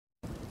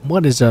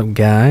What is up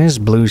guys,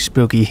 Blue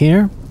Spooky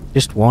here.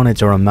 Just wanted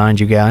to remind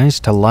you guys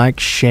to like,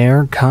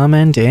 share,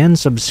 comment, and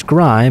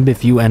subscribe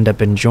if you end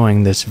up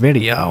enjoying this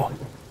video.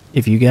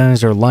 If you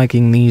guys are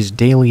liking these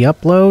daily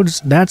uploads,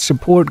 that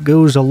support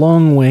goes a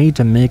long way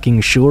to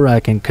making sure I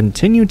can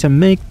continue to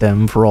make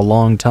them for a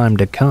long time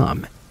to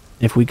come.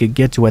 If we could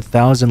get to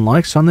 1,000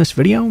 likes on this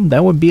video,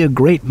 that would be a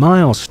great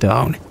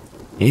milestone.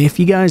 If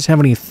you guys have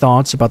any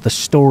thoughts about the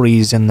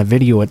stories in the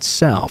video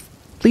itself,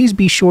 please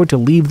be sure to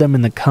leave them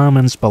in the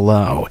comments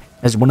below,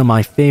 as one of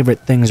my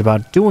favorite things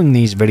about doing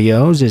these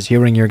videos is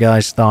hearing your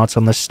guys' thoughts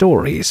on the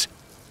stories.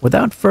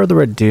 Without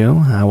further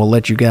ado, I will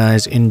let you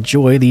guys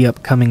enjoy the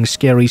upcoming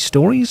scary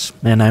stories,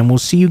 and I will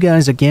see you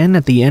guys again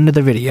at the end of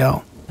the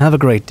video. Have a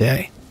great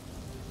day.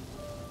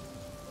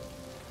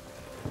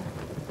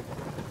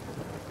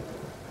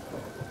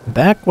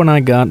 Back when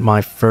I got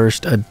my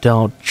first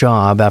adult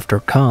job after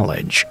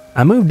college,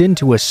 I moved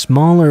into a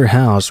smaller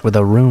house with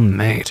a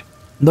roommate.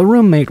 The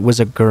roommate was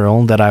a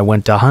girl that I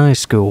went to high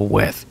school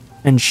with,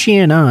 and she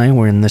and I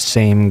were in the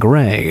same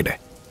grade.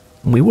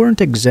 We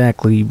weren't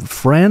exactly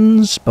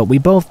friends, but we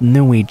both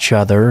knew each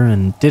other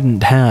and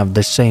didn't have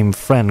the same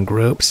friend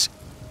groups.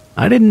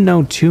 I didn't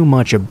know too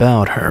much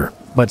about her,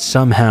 but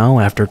somehow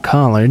after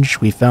college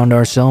we found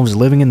ourselves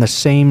living in the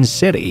same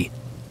city.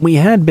 We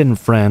had been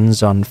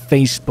friends on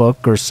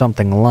Facebook or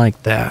something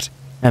like that,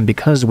 and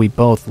because we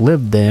both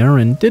lived there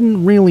and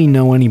didn't really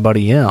know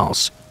anybody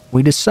else,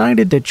 we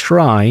decided to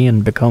try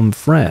and become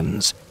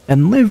friends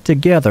and live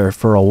together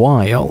for a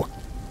while.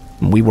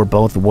 We were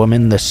both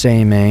women the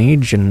same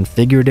age and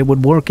figured it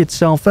would work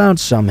itself out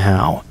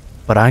somehow,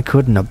 but I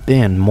couldn't have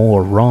been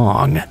more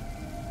wrong.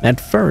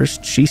 At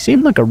first, she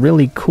seemed like a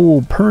really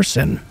cool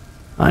person.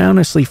 I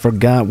honestly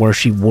forgot where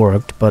she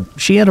worked, but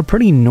she had a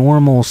pretty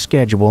normal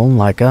schedule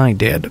like I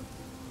did.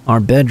 Our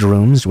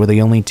bedrooms were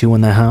the only two in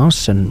the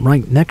house and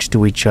right next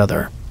to each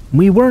other.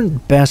 We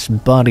weren't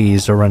best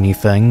buddies or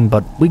anything,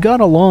 but we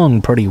got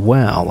along pretty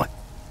well.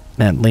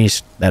 At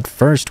least, at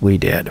first we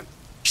did.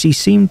 She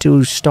seemed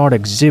to start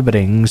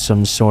exhibiting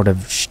some sort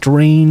of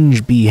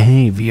strange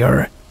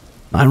behavior.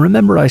 I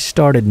remember I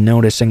started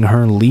noticing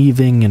her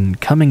leaving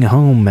and coming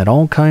home at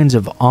all kinds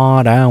of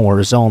odd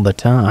hours all the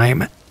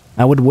time.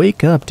 I would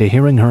wake up to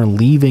hearing her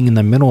leaving in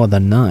the middle of the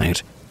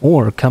night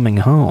or coming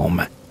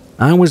home.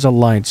 I was a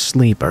light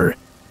sleeper.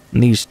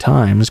 These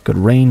times could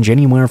range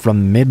anywhere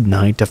from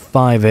midnight to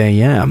 5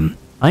 a.m.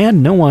 I had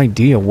no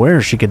idea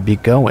where she could be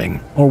going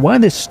or why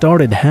this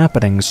started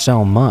happening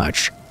so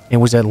much. It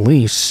was at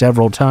least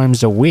several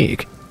times a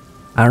week.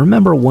 I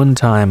remember one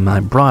time I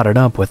brought it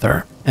up with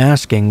her,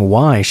 asking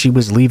why she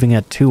was leaving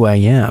at 2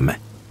 a.m.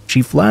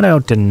 She flat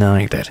out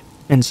denied it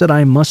and said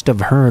I must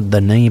have heard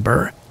the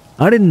neighbor.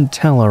 I didn't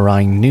tell her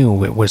I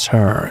knew it was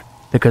her,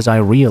 because I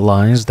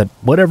realized that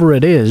whatever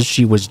it is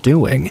she was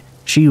doing,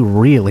 she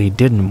really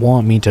didn't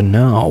want me to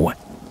know.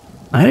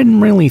 I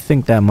didn't really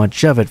think that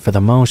much of it for the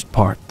most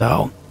part,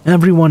 though.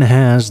 Everyone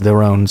has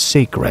their own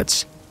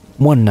secrets.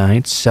 One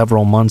night,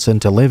 several months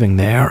into living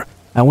there,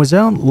 I was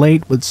out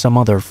late with some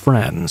other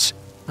friends.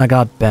 I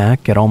got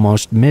back at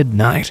almost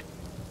midnight.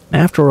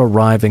 After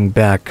arriving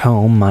back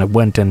home, I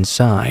went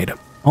inside.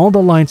 All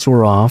the lights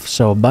were off,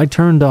 so I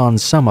turned on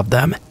some of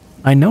them.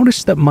 I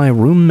noticed that my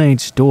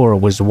roommate's door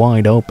was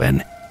wide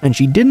open, and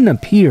she didn't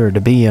appear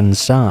to be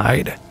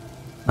inside.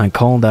 I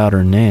called out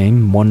her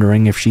name,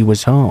 wondering if she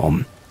was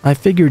home. I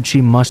figured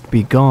she must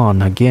be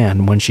gone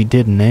again when she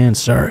didn't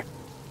answer.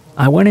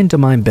 I went into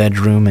my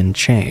bedroom and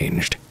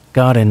changed,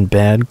 got in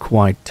bed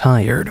quite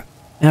tired.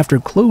 After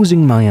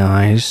closing my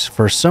eyes,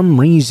 for some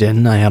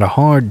reason I had a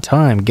hard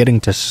time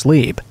getting to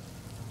sleep.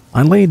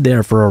 I laid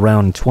there for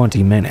around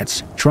 20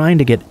 minutes, trying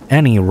to get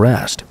any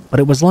rest, but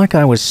it was like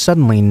I was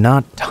suddenly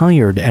not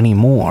tired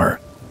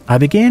anymore. I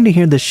began to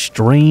hear this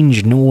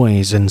strange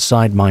noise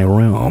inside my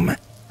room.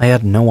 I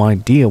had no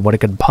idea what it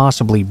could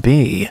possibly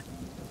be.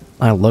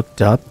 I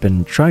looked up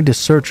and tried to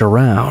search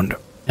around.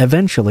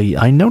 Eventually,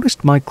 I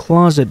noticed my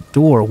closet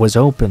door was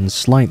open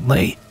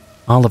slightly.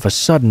 All of a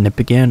sudden, it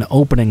began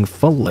opening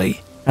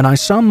fully, and I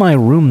saw my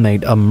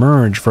roommate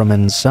emerge from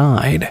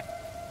inside.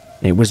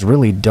 It was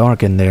really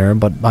dark in there,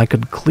 but I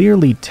could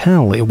clearly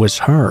tell it was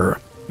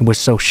her. It was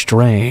so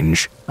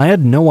strange. I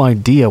had no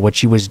idea what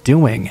she was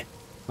doing.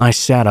 I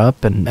sat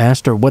up and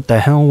asked her what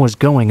the hell was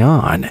going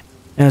on.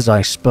 As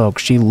I spoke,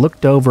 she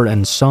looked over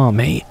and saw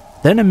me,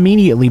 then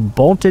immediately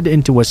bolted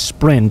into a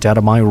sprint out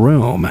of my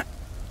room.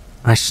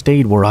 I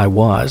stayed where I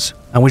was.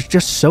 I was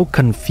just so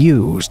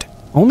confused.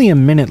 Only a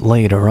minute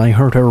later, I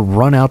heard her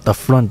run out the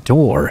front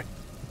door.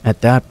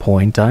 At that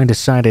point, I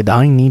decided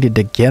I needed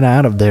to get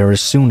out of there as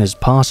soon as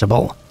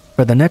possible.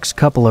 For the next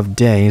couple of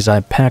days,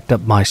 I packed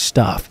up my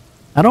stuff.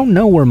 I don't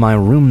know where my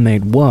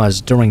roommate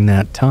was during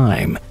that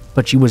time,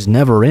 but she was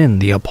never in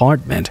the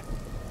apartment.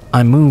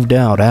 I moved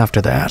out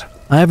after that.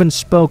 I haven't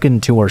spoken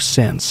to her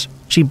since.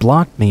 She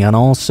blocked me on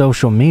all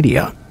social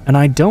media, and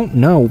I don't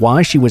know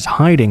why she was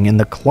hiding in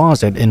the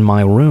closet in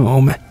my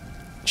room.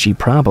 She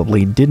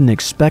probably didn't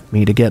expect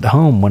me to get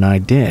home when I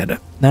did.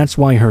 That's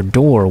why her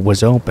door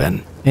was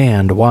open,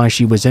 and why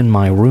she was in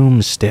my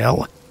room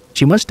still.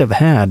 She must have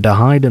had to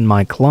hide in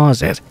my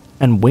closet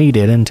and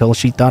waited until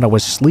she thought I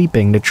was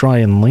sleeping to try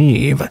and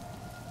leave.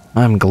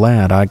 I'm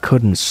glad I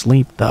couldn't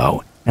sleep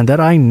though, and that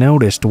I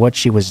noticed what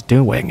she was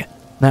doing.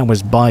 That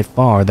was by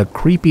far the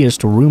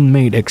creepiest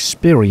roommate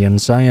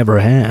experience I ever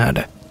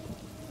had.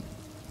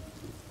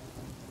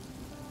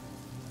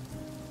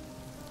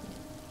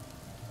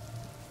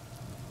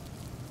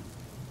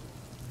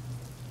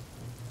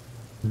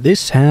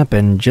 This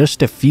happened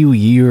just a few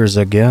years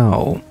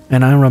ago,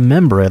 and I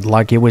remember it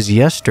like it was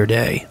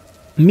yesterday.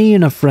 Me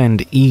and a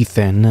friend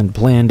Ethan had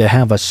planned to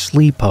have a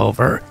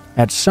sleepover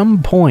at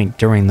some point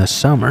during the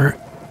summer.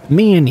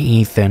 Me and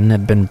Ethan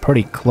had been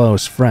pretty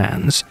close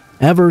friends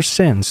ever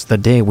since the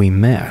day we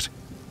met.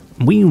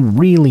 We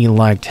really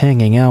liked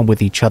hanging out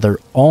with each other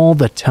all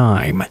the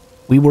time.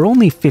 We were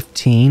only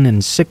 15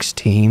 and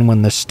 16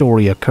 when the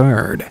story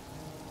occurred.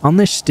 On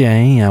this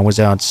day, I was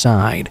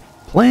outside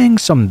playing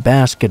some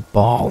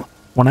basketball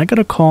when I got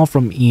a call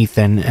from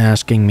Ethan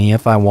asking me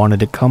if I wanted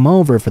to come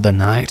over for the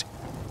night.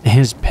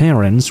 His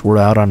parents were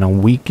out on a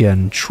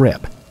weekend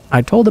trip.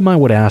 I told them I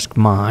would ask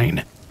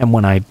mine, and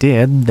when I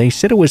did, they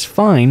said it was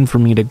fine for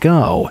me to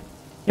go.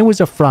 It was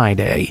a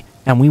Friday,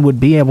 and we would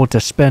be able to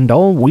spend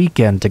all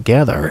weekend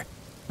together.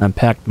 I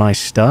packed my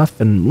stuff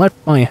and left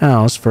my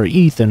house for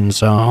Ethan's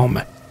home.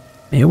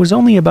 It was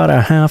only about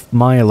a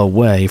half-mile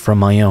away from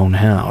my own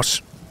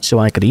house, so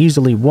I could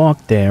easily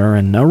walk there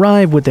and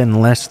arrive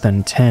within less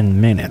than 10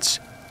 minutes.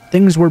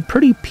 Things were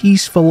pretty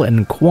peaceful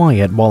and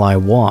quiet while I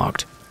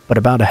walked, but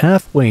about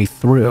halfway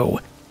through,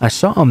 I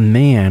saw a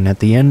man at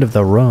the end of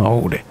the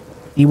road.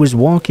 He was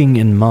walking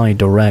in my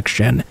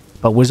direction,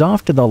 but was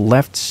off to the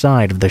left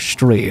side of the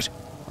street.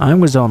 I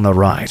was on the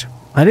right.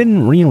 I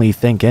didn't really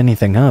think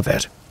anything of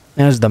it.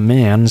 As the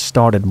man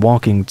started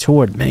walking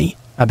toward me,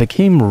 I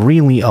became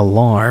really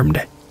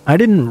alarmed. I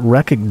didn't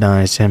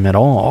recognize him at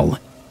all.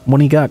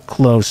 When he got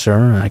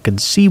closer, I could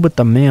see what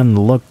the man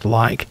looked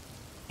like.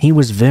 He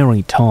was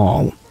very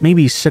tall,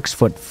 maybe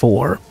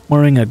 6'4",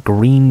 wearing a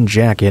green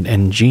jacket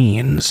and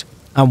jeans.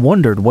 I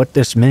wondered what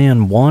this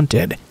man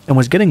wanted and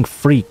was getting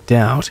freaked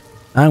out.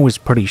 I was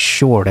pretty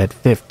short at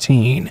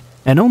 15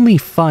 and only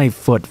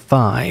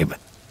 5'5".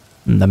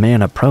 The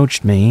man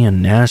approached me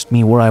and asked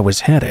me where I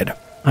was headed.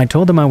 I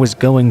told him I was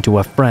going to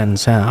a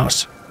friend's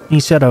house.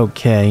 He said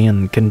okay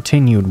and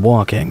continued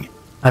walking.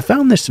 I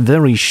found this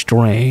very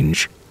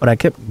strange, but I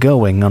kept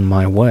going on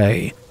my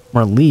way,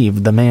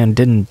 relieved the man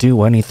didn't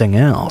do anything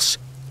else.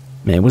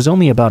 It was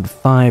only about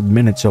 5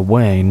 minutes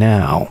away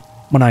now.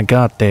 When I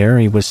got there,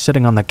 he was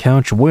sitting on the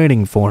couch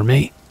waiting for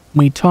me.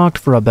 We talked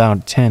for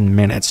about 10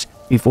 minutes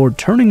before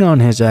turning on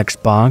his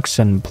Xbox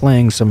and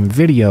playing some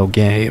video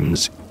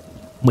games.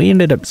 We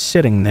ended up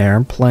sitting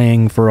there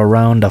playing for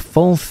around a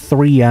full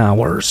 3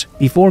 hours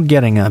before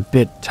getting a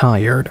bit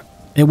tired.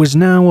 It was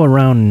now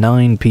around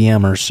 9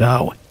 p.m. or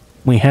so.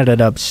 We headed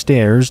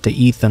upstairs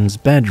to Ethan's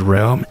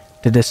bedroom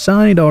to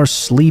decide our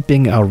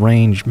sleeping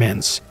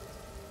arrangements.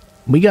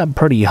 We got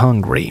pretty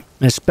hungry,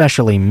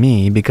 especially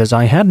me because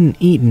I hadn't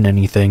eaten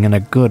anything in a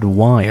good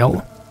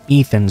while.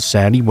 Ethan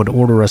said he would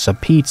order us a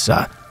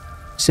pizza,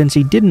 since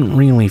he didn't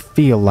really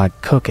feel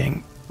like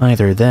cooking.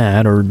 Either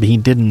that or he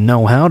didn't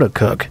know how to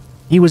cook.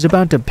 He was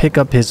about to pick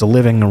up his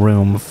living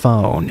room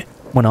phone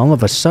when all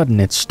of a sudden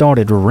it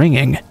started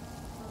ringing.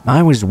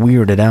 I was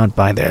weirded out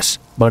by this,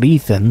 but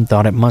Ethan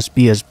thought it must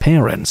be his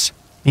parents.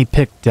 He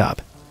picked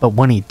up, but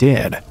when he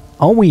did,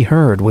 all we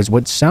heard was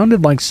what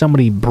sounded like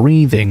somebody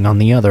breathing on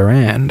the other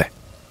end.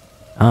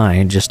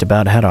 I just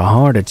about had a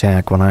heart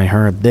attack when I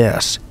heard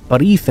this,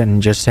 but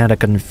Ethan just had a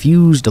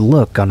confused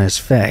look on his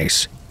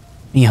face.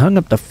 He hung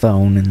up the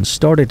phone and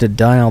started to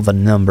dial the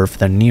number for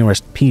the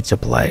nearest pizza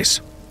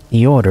place.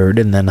 He ordered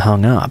and then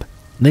hung up.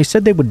 They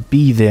said they would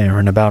be there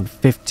in about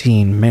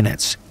 15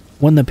 minutes.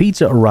 When the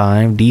pizza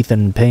arrived,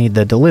 Ethan paid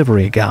the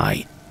delivery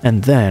guy,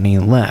 and then he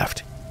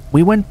left.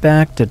 We went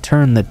back to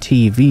turn the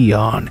TV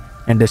on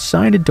and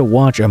decided to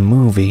watch a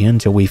movie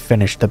until we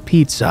finished the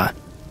pizza.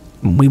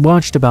 We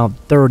watched about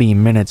 30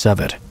 minutes of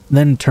it,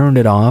 then turned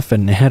it off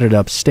and headed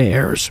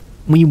upstairs.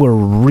 We were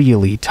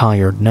really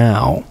tired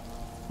now.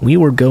 We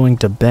were going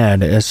to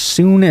bed as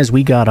soon as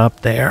we got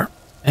up there.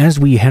 As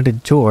we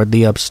headed toward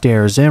the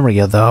upstairs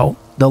area though,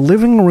 the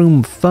living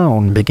room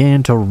phone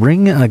began to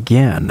ring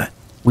again.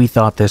 We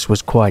thought this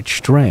was quite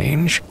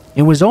strange.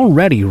 It was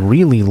already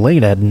really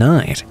late at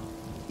night.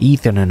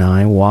 Ethan and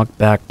I walked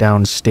back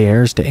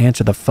downstairs to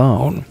answer the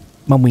phone.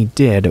 When we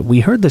did,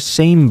 we heard the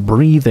same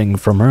breathing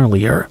from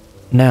earlier.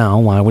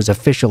 Now I was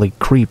officially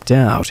creeped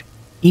out.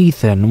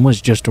 Ethan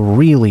was just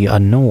really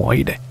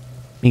annoyed.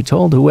 He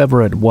told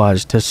whoever it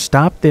was to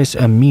stop this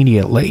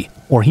immediately,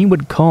 or he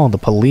would call the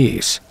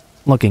police.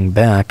 Looking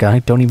back, I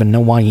don't even know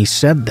why he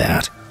said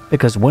that,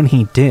 because when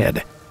he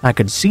did, I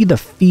could see the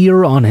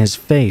fear on his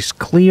face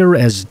clear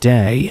as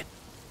day.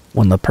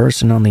 When the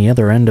person on the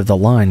other end of the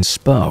line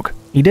spoke,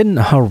 he didn't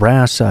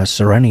harass us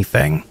or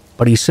anything,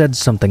 but he said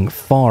something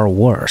far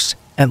worse,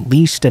 at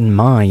least in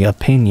my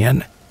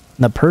opinion.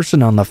 The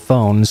person on the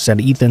phone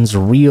said Ethan's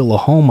real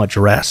home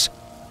address.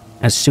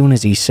 As soon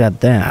as he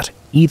said that,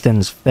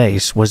 Ethan's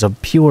face was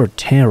of pure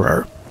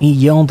terror. He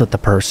yelled at the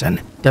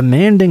person,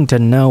 demanding to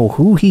know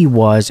who he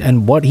was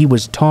and what he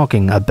was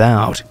talking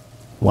about.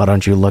 "Why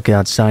don't you look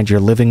outside your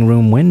living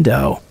room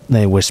window?"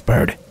 they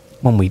whispered.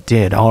 When we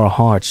did, our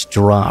hearts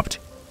dropped.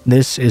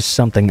 This is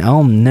something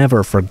I'll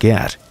never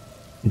forget.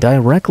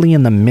 Directly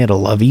in the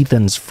middle of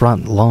Ethan's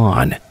front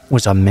lawn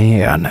was a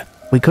man.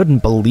 We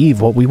couldn't believe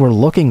what we were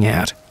looking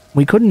at.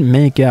 We couldn't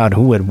make out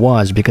who it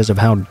was because of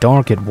how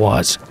dark it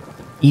was.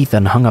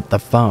 Ethan hung up the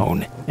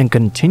phone and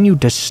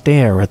continued to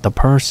stare at the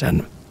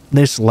person.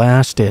 This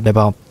lasted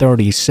about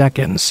 30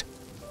 seconds.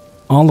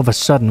 All of a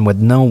sudden, with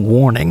no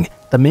warning,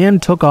 the man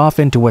took off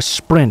into a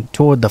sprint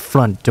toward the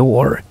front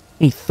door.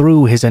 He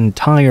threw his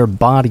entire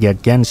body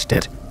against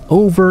it,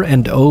 over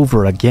and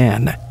over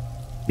again.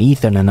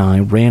 Ethan and I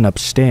ran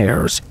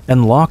upstairs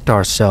and locked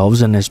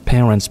ourselves in his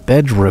parents'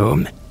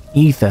 bedroom.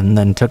 Ethan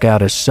then took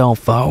out his cell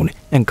phone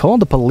and called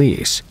the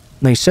police.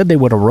 They said they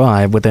would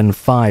arrive within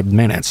 5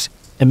 minutes.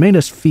 It made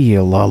us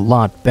feel a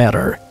lot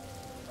better.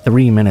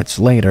 3 minutes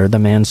later, the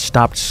man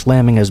stopped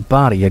slamming his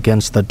body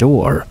against the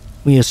door.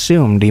 We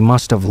assumed he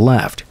must have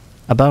left.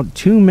 About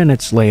 2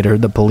 minutes later,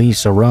 the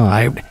police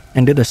arrived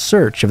and did a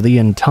search of the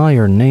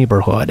entire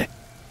neighborhood.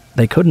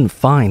 They couldn't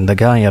find the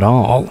guy at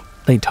all.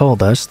 They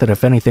told us that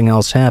if anything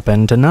else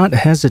happened, to not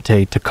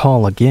hesitate to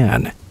call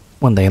again.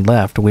 When they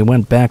left, we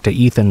went back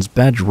to Ethan's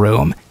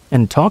bedroom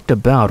and talked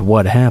about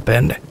what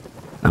happened.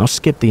 I'll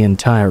skip the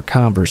entire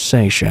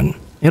conversation.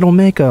 It'll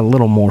make a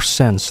little more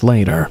sense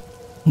later.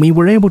 We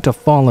were able to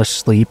fall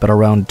asleep at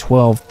around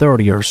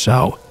 12:30 or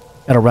so.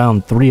 At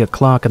around 3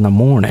 o'clock in the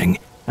morning,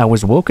 I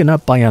was woken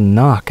up by a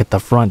knock at the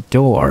front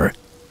door.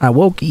 I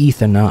woke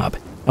Ethan up,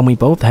 and we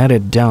both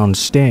headed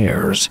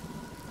downstairs.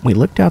 We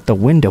looked out the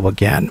window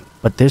again,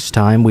 but this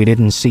time we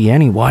didn't see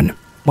anyone.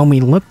 When we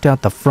looked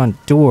out the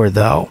front door,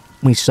 though,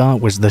 we saw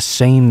it was the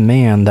same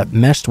man that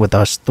messed with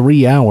us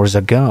 3 hours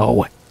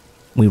ago.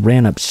 We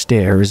ran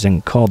upstairs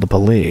and called the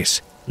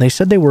police. They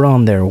said they were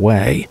on their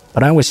way,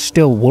 but I was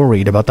still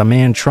worried about the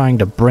man trying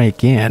to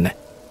break in.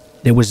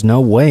 There was no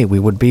way we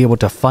would be able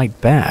to fight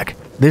back.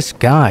 This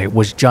guy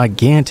was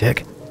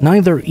gigantic.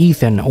 Neither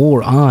Ethan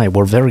or I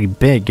were very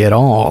big at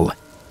all.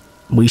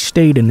 We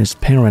stayed in his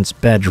parents'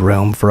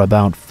 bedroom for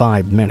about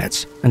 5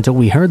 minutes until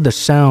we heard the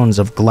sounds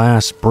of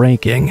glass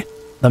breaking.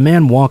 The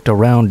man walked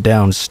around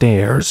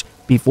downstairs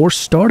before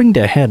starting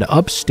to head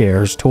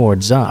upstairs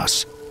towards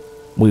us.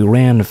 We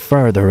ran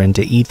further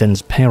into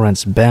Ethan's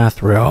parents'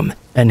 bathroom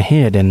and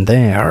hid in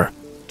there.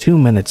 2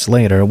 minutes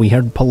later, we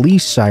heard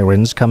police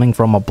sirens coming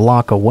from a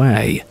block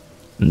away.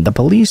 The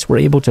police were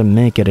able to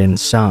make it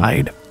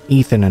inside.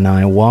 Ethan and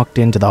I walked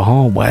into the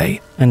hallway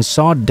and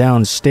saw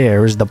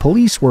downstairs the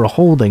police were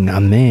holding a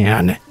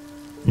man.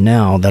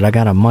 Now that I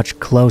got a much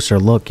closer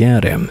look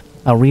at him,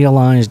 I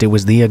realized it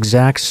was the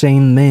exact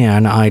same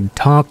man I'd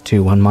talked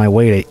to on my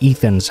way to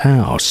Ethan's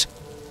house.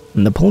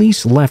 The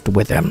police left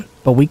with him,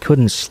 but we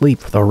couldn't sleep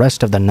for the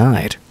rest of the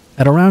night.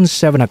 At around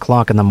 7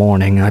 o'clock in the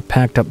morning, I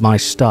packed up my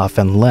stuff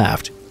and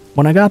left.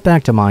 When I got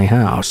back to my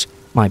house,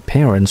 my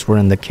parents were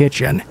in the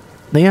kitchen.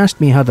 They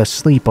asked me how the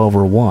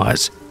sleepover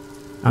was.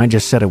 I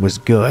just said it was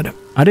good.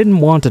 I didn't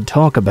want to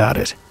talk about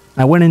it.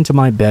 I went into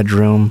my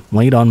bedroom,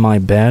 laid on my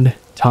bed,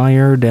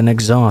 tired and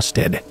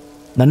exhausted.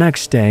 The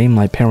next day,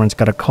 my parents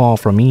got a call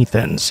from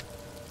Ethan's.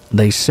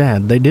 They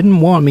said they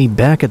didn't want me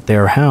back at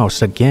their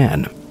house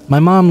again. My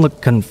mom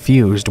looked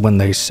confused when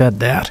they said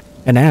that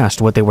and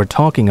asked what they were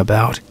talking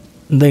about.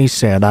 They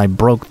said I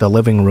broke the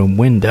living room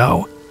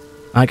window.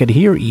 I could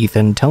hear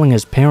Ethan telling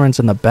his parents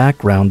in the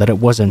background that it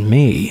wasn't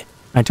me.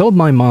 I told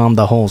my mom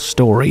the whole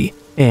story,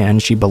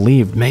 and she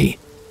believed me.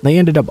 They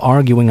ended up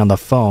arguing on the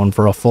phone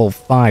for a full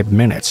 5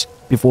 minutes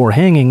before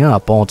hanging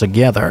up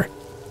altogether.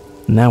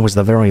 And that was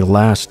the very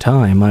last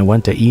time I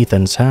went to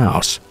Ethan's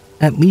house.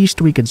 At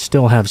least we could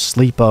still have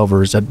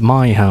sleepovers at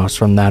my house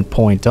from that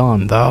point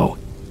on, though.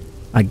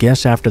 I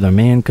guess after the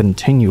man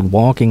continued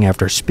walking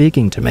after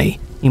speaking to me,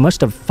 he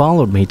must have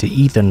followed me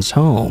to Ethan's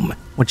home,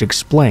 which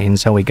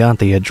explains how he got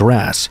the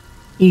address.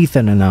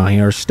 Ethan and I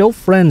are still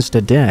friends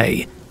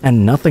today,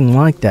 and nothing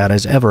like that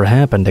has ever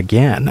happened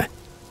again.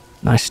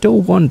 I still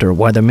wonder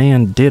why the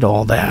man did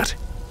all that.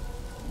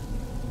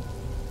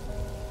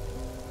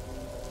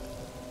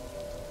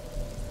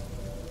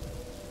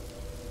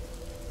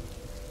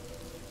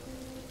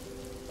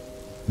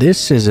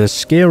 This is a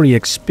scary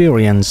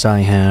experience I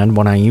had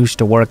when I used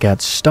to work at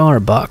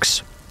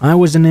Starbucks. I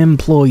was an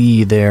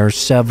employee there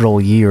several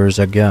years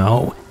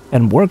ago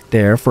and worked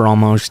there for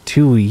almost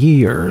 2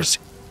 years.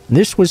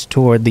 This was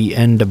toward the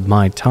end of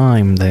my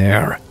time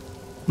there.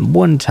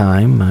 One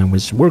time, I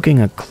was working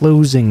a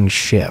closing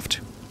shift.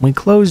 We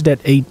closed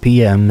at 8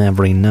 p.m.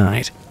 every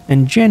night,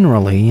 and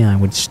generally I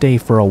would stay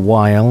for a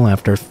while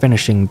after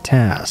finishing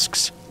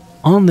tasks.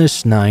 On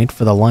this night,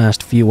 for the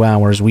last few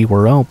hours we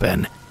were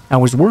open, I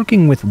was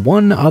working with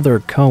one other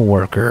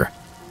coworker.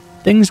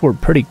 Things were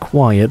pretty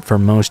quiet for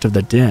most of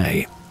the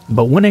day,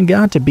 but when it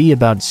got to be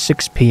about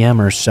 6 p.m.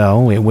 or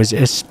so, it was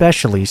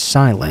especially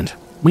silent.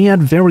 We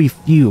had very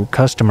few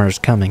customers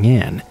coming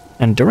in,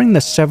 and during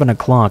the 7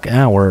 o'clock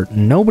hour,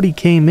 nobody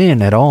came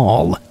in at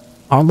all.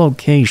 Our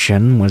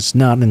location was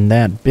not in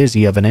that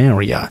busy of an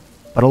area,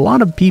 but a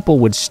lot of people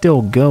would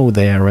still go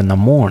there in the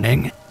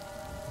morning.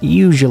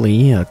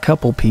 Usually, a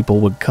couple people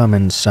would come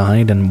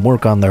inside and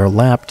work on their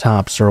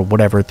laptops or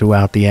whatever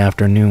throughout the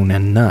afternoon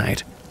and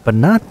night, but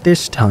not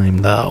this time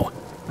though.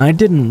 I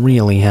didn't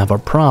really have a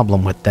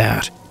problem with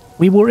that.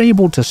 We were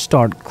able to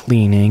start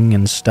cleaning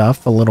and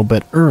stuff a little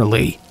bit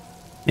early.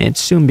 It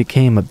soon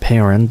became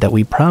apparent that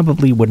we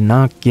probably would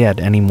not get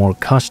any more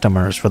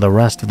customers for the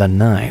rest of the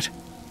night.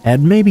 At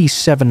maybe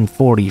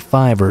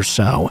 7:45 or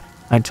so,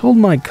 I told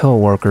my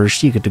coworker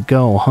she could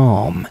go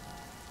home.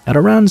 At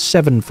around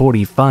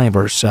 7:45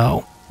 or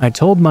so, I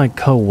told my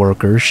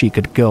coworker she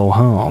could go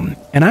home,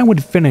 and I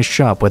would finish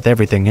up with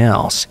everything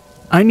else.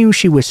 I knew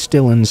she was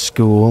still in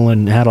school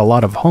and had a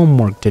lot of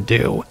homework to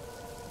do.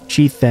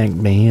 She thanked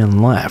me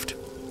and left.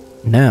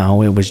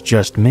 Now it was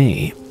just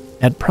me.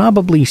 At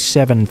probably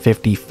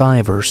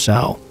 7:55 or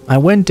so, I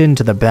went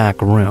into the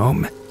back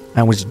room.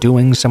 I was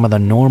doing some of the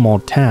normal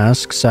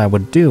tasks I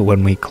would do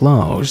when we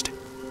closed.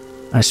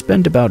 I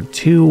spent about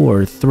 2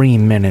 or 3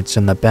 minutes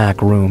in the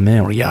back room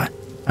area.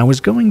 I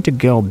was going to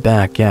go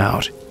back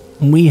out.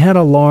 We had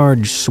a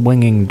large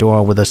swinging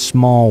door with a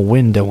small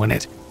window in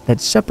it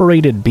that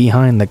separated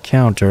behind the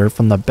counter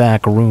from the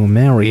back room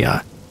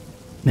area.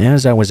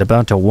 As I was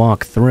about to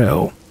walk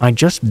through, I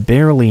just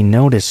barely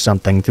noticed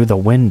something through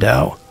the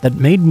window that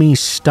made me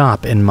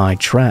stop in my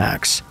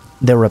tracks.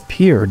 There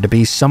appeared to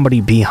be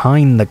somebody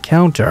behind the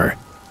counter.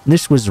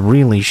 This was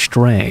really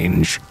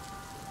strange.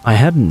 I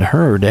hadn't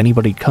heard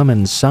anybody come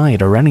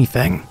inside or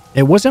anything.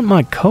 It wasn't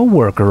my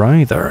coworker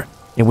either.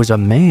 It was a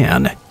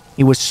man.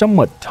 He was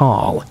somewhat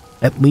tall,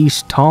 at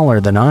least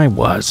taller than I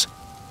was.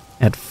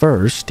 At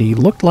first, he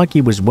looked like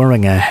he was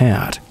wearing a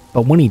hat,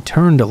 but when he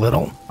turned a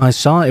little, I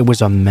saw it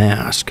was a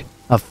mask,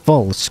 a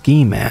full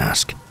ski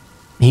mask.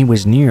 He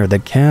was near the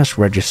cash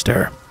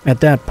register.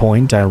 At that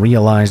point, I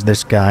realized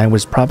this guy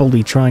was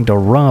probably trying to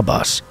rob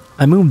us.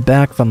 I moved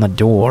back from the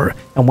door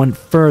and went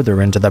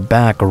further into the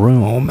back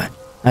room.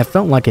 I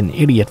felt like an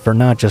idiot for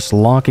not just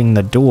locking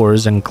the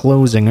doors and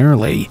closing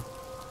early.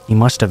 He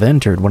must have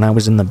entered when I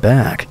was in the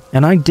back,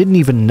 and I didn't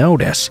even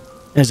notice.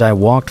 As I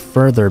walked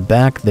further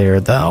back there,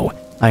 though,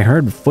 I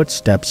heard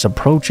footsteps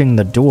approaching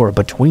the door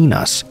between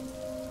us.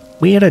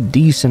 We had a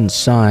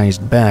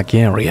decent-sized back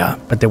area,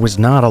 but there was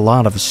not a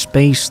lot of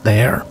space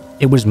there.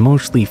 It was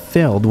mostly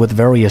filled with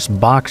various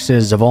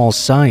boxes of all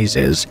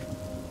sizes,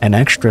 and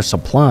extra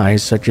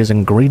supplies such as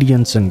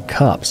ingredients and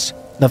cups.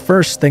 The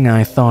first thing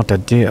I thought to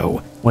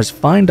do was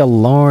find a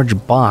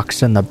large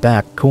box in the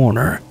back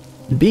corner.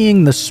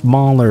 Being the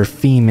smaller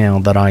female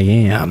that I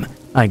am,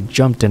 I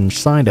jumped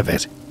inside of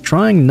it,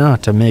 trying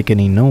not to make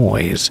any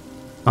noise.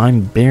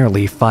 I'm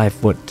barely 5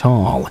 foot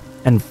tall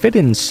and fit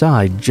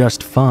inside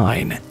just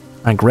fine.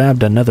 I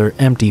grabbed another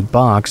empty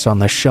box on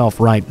the shelf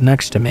right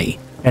next to me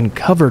and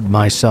covered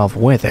myself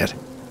with it.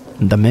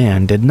 The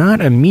man did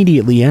not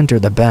immediately enter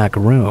the back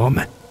room.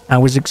 I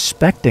was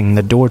expecting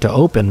the door to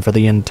open for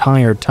the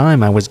entire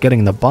time I was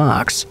getting the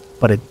box,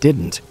 but it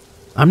didn't.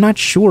 I'm not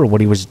sure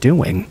what he was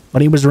doing,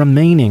 but he was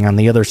remaining on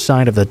the other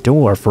side of the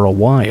door for a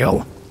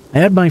while. I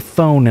had my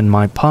phone in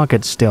my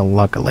pocket still,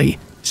 luckily,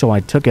 so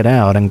I took it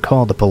out and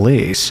called the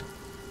police.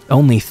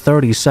 Only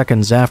 30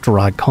 seconds after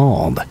I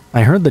called,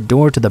 I heard the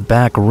door to the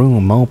back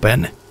room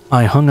open.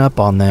 I hung up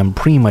on them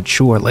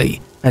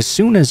prematurely as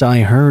soon as I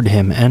heard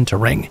him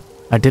entering.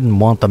 I didn't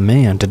want the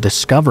man to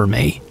discover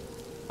me.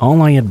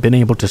 All I had been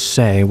able to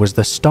say was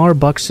the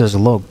Starbucks'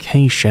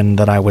 location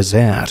that I was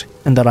at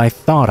and that I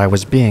thought I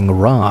was being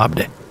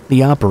robbed.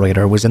 The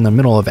operator was in the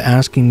middle of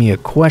asking me a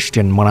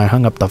question when I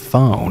hung up the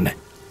phone.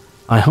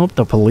 I hoped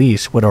the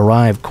police would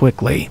arrive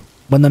quickly.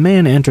 When the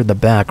man entered the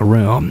back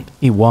room,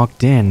 he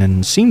walked in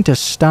and seemed to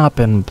stop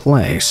in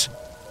place.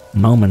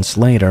 Moments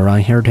later,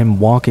 I heard him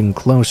walking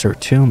closer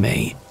to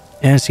me.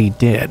 As he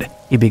did,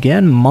 he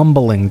began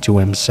mumbling to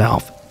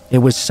himself. It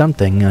was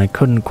something I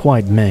couldn't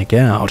quite make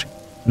out.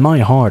 My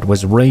heart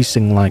was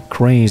racing like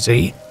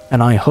crazy,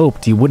 and I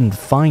hoped he wouldn't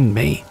find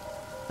me.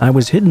 I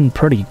was hidden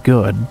pretty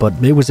good, but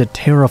it was a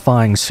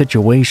terrifying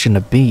situation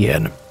to be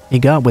in. He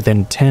got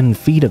within 10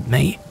 feet of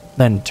me,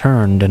 then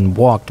turned and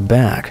walked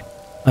back.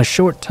 A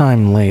short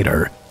time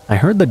later, I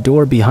heard the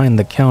door behind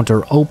the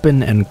counter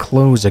open and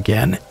close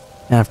again.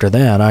 After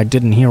that, I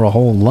didn't hear a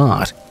whole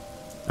lot.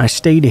 I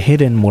stayed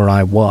hidden where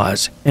I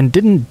was and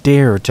didn't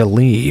dare to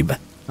leave.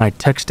 I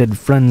texted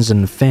friends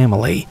and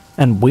family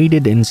and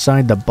waited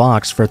inside the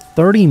box for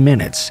 30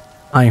 minutes.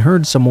 I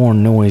heard some more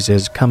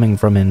noises coming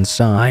from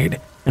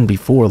inside, and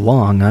before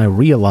long I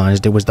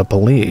realized it was the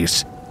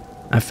police.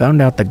 I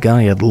found out the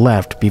guy had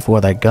left before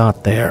they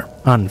got there,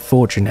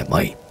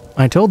 unfortunately.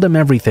 I told them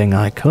everything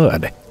I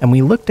could, and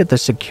we looked at the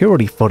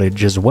security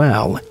footage as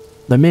well.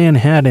 The man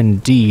had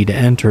indeed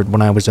entered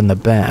when I was in the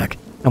back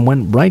and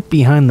went right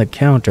behind the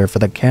counter for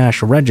the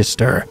cash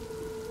register.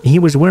 He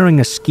was wearing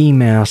a ski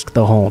mask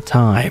the whole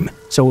time,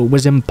 so it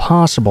was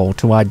impossible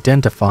to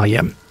identify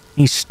him.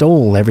 He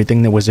stole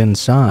everything that was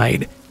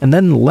inside and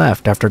then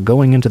left after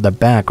going into the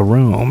back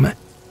room.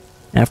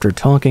 After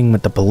talking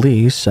with the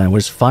police, I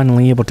was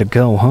finally able to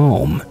go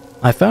home.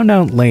 I found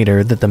out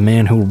later that the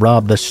man who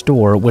robbed the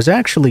store was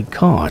actually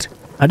caught.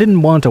 I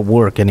didn't want to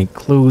work any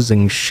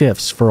closing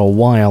shifts for a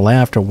while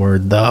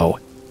afterward, though.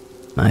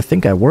 I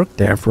think I worked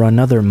there for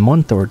another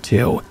month or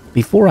two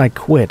before I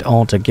quit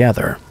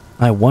altogether.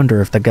 I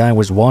wonder if the guy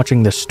was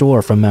watching the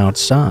store from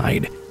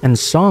outside and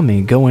saw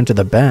me go into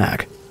the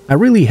back. I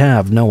really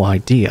have no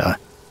idea.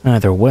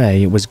 Either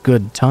way, it was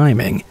good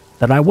timing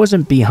that I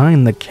wasn't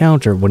behind the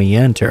counter when he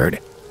entered.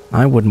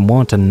 I wouldn't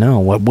want to know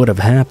what would have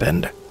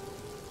happened.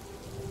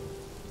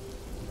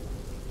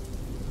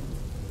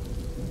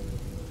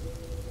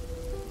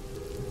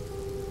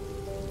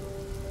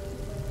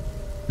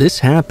 This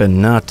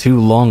happened not too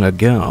long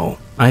ago.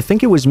 I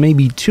think it was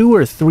maybe 2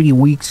 or 3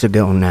 weeks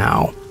ago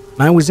now.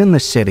 I was in the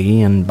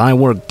city and I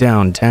work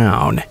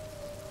downtown.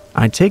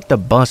 I take the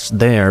bus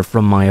there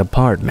from my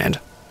apartment.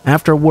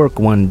 After work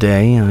one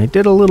day, I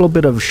did a little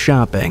bit of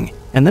shopping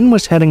and then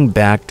was heading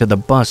back to the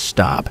bus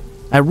stop.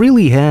 I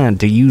really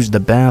had to use the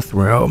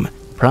bathroom,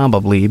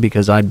 probably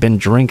because I'd been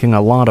drinking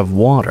a lot of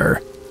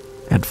water.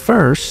 At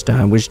first,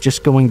 I was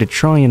just going to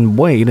try and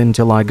wait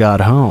until I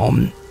got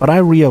home, but I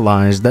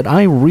realized that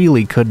I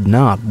really could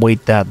not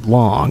wait that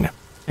long.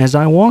 As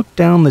I walked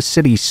down the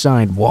city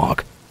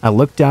sidewalk, I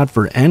looked out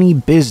for any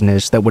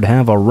business that would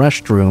have a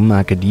restroom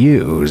I could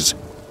use.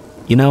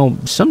 You know,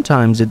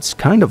 sometimes it's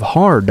kind of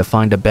hard to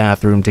find a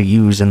bathroom to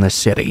use in the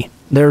city.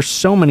 There are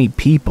so many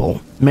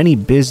people. Many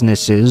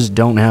businesses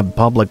don't have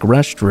public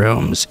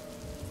restrooms.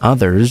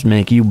 Others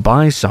make you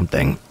buy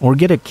something or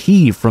get a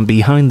key from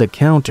behind the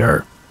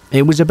counter.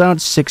 It was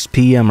about 6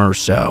 p.m. or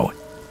so.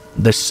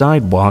 The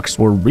sidewalks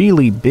were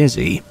really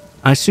busy.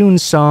 I soon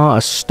saw a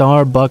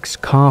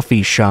Starbucks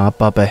coffee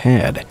shop up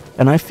ahead,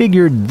 and I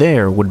figured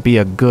there would be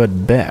a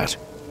good bet.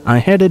 I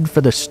headed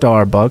for the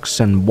Starbucks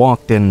and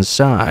walked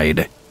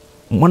inside.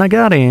 When I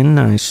got in,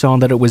 I saw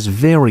that it was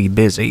very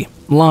busy.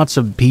 Lots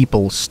of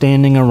people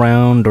standing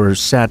around or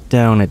sat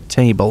down at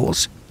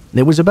tables.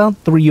 There was about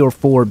 3 or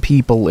 4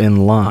 people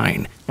in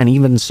line, and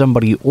even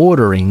somebody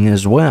ordering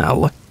as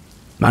well.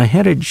 I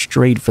headed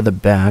straight for the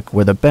back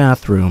where the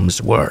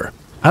bathrooms were.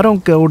 I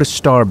don't go to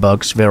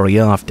Starbucks very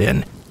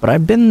often, but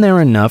I've been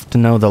there enough to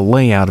know the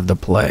layout of the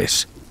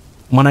place.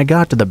 When I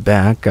got to the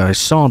back, I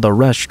saw the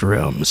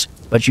restrooms,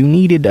 but you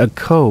needed a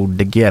code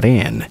to get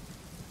in.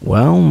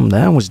 Well,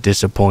 that was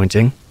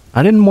disappointing.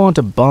 I didn't want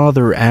to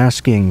bother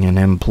asking an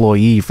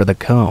employee for the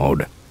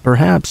code.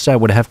 Perhaps I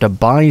would have to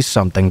buy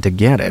something to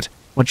get it,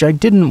 which I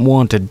didn't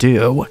want to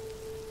do.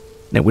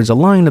 There was a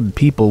line of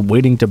people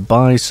waiting to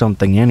buy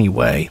something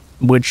anyway,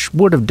 which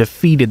would have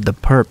defeated the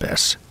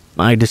purpose.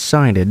 I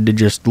decided to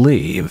just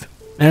leave.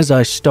 As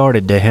I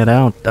started to head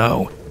out,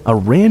 though, a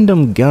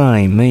random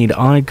guy made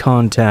eye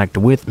contact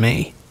with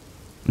me.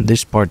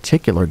 This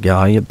particular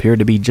guy appeared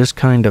to be just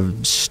kind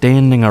of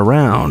standing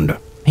around.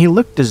 He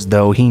looked as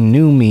though he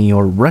knew me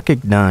or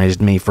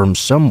recognized me from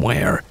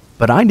somewhere,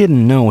 but I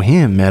didn't know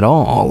him at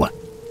all.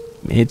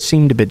 It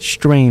seemed a bit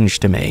strange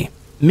to me.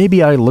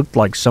 Maybe I looked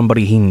like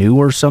somebody he knew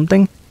or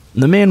something.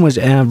 The man was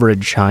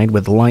average height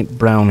with light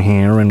brown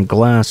hair and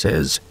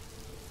glasses.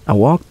 I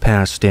walked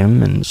past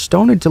him and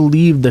started to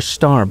leave the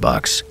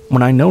Starbucks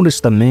when I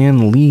noticed the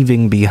man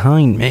leaving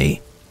behind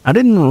me. I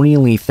didn't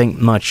really think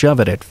much of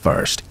it at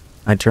first.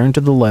 I turned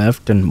to the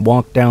left and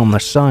walked down the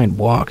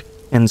sidewalk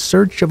in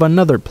search of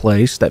another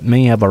place that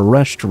may have a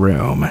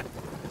restroom.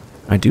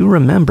 I do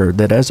remember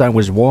that as I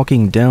was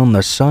walking down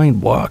the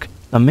sidewalk,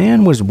 a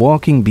man was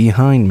walking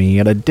behind me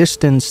at a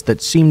distance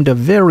that seemed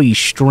very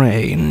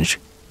strange.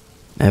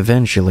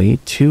 Eventually,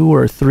 2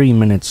 or 3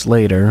 minutes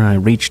later, I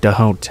reached a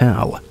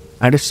hotel.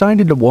 I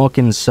decided to walk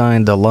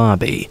inside the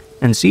lobby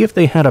and see if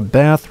they had a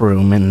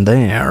bathroom in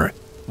there.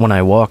 When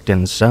I walked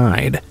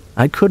inside,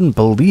 I couldn't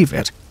believe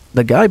it.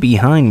 The guy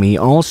behind me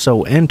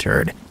also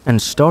entered and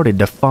started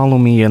to follow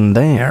me in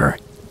there.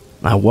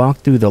 I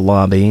walked through the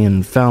lobby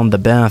and found the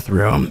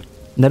bathroom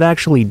that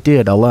actually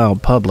did allow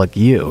public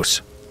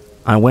use.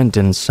 I went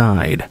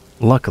inside.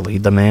 Luckily,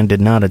 the man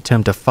did not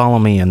attempt to follow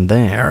me in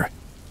there.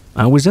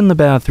 I was in the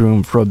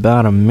bathroom for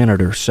about a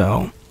minute or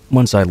so.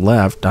 Once I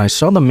left, I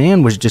saw the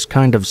man was just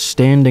kind of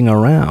standing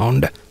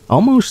around,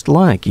 almost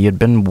like he had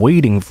been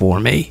waiting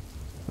for me.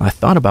 I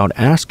thought about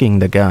asking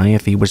the guy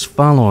if he was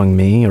following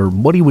me or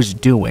what he was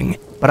doing,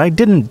 but I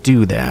didn't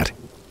do that.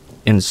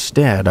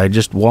 Instead, I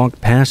just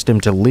walked past him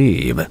to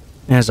leave.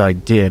 As I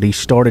did, he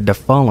started to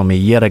follow me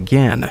yet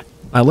again.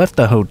 I left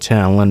the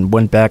hotel and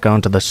went back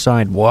onto the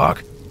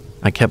sidewalk.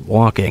 I kept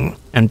walking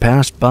and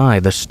passed by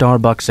the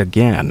Starbucks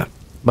again.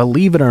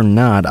 Believe it or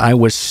not, I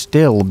was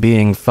still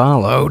being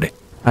followed.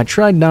 I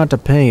tried not to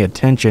pay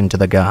attention to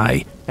the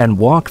guy and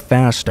walk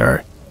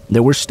faster.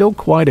 There were still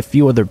quite a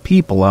few other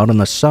people out on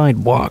the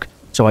sidewalk,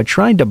 so I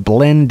tried to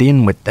blend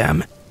in with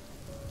them.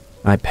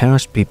 I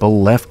passed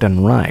people left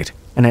and right,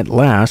 and at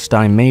last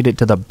I made it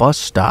to the bus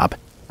stop.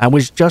 I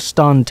was just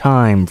on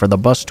time for the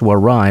bus to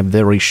arrive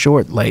very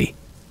shortly.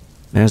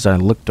 As I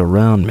looked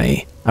around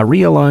me, I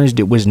realized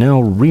it was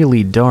now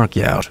really dark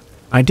out.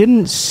 I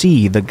didn't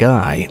see the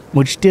guy,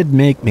 which did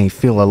make me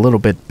feel a little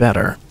bit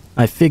better.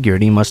 I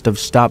figured he must have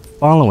stopped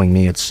following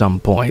me at some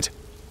point.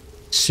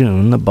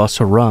 Soon the bus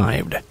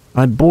arrived.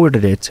 I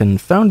boarded it and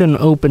found an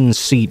open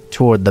seat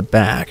toward the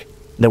back.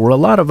 There were a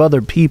lot of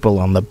other people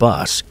on the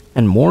bus,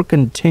 and more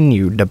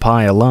continued to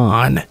pile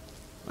on.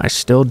 I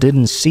still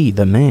didn't see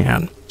the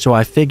man, so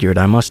I figured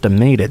I must have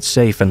made it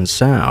safe and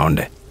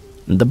sound.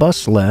 The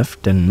bus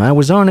left, and I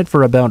was on it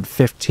for about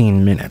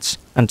 15 minutes,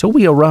 until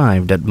we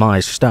arrived at my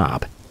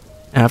stop.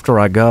 After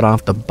I got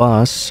off the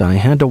bus, I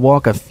had to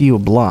walk a few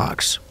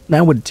blocks.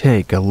 That would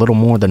take a little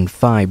more than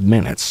 5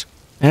 minutes.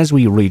 As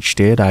we reached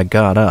it, I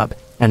got up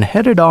and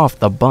headed off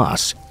the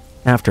bus.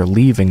 After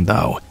leaving,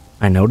 though,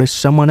 I noticed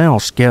someone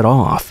else get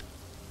off.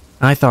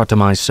 I thought to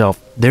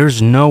myself,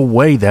 there's no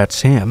way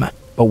that's him.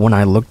 But when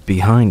I looked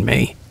behind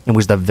me, it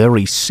was the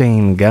very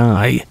same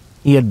guy.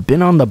 He had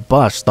been on the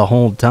bus the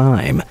whole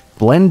time,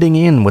 blending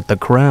in with the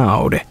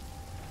crowd.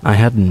 I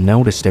hadn't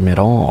noticed him at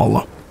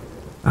all.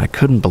 I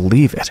couldn't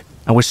believe it.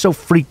 I was so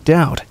freaked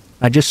out.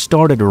 I just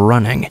started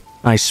running.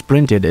 I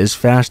sprinted as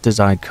fast as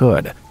I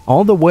could,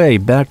 all the way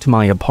back to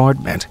my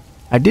apartment.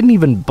 I didn't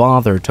even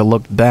bother to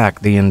look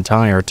back the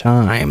entire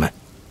time.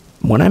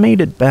 When I made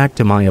it back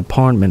to my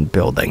apartment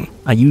building,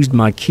 I used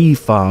my key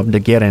fob to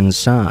get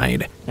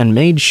inside and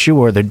made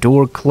sure the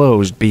door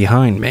closed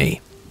behind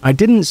me. I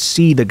didn't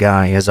see the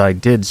guy as I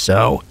did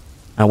so.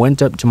 I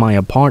went up to my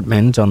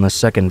apartment on the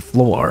second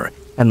floor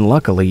and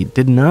luckily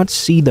did not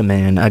see the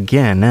man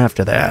again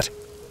after that.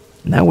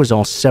 That was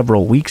all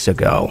several weeks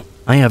ago.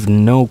 I have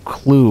no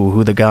clue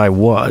who the guy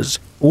was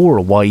or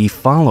why he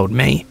followed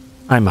me.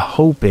 I'm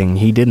hoping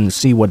he didn't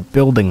see what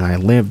building I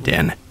lived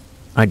in.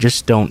 I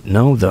just don't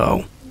know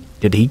though.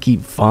 Did he keep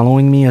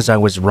following me as I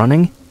was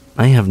running?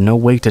 I have no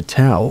way to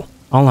tell.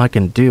 All I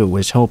can do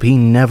is hope he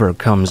never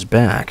comes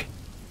back.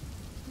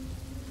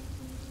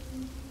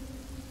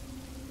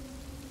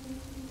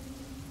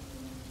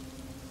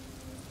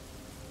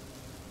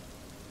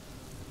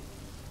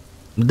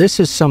 This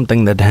is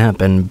something that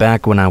happened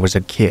back when I was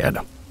a kid.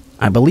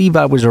 I believe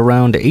I was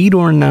around 8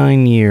 or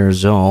 9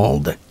 years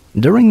old.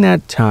 During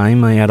that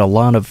time, I had a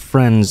lot of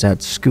friends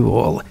at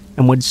school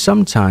and would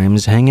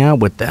sometimes hang out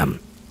with them.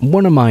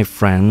 One of my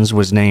friends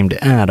was named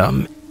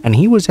Adam, and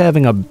he was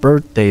having a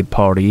birthday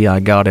party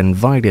I got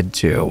invited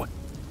to.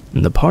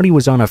 The party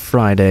was on a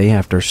Friday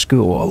after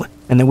school,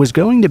 and there was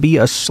going to be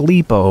a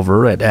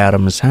sleepover at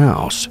Adam's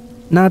house.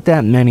 Not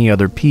that many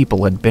other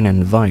people had been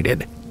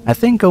invited. I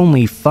think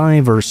only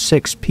 5 or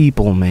 6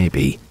 people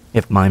maybe,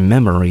 if my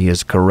memory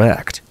is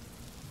correct.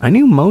 I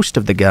knew most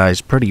of the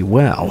guys pretty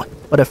well,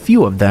 but a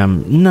few of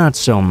them not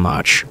so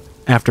much.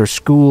 After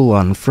school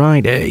on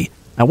Friday,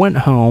 I went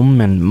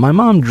home and my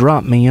mom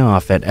dropped me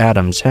off at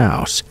Adam's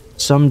house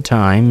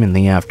sometime in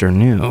the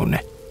afternoon.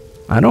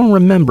 I don't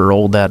remember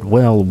all that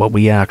well what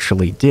we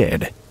actually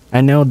did.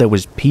 I know there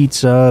was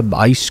pizza,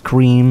 ice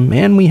cream,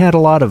 and we had a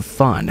lot of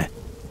fun.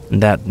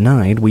 That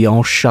night, we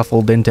all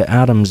shuffled into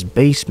Adam's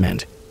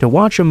basement to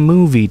watch a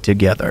movie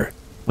together.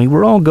 We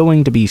were all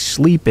going to be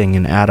sleeping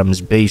in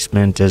Adam's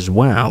basement as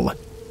well.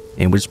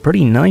 It was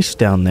pretty nice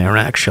down there,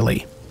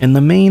 actually. In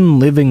the main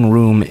living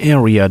room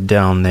area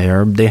down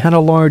there, they had a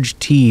large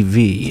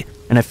TV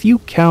and a few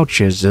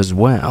couches as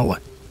well.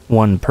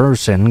 One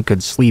person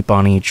could sleep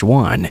on each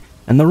one,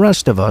 and the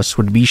rest of us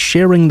would be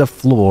sharing the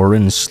floor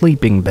in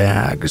sleeping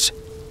bags.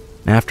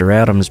 After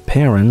Adam's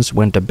parents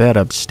went to bed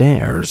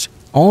upstairs,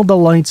 all the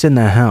lights in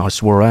the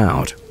house were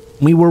out.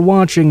 We were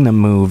watching the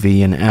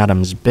movie in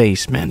Adam's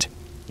basement.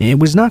 It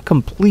was not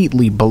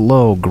completely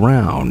below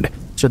ground,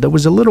 so there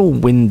was a little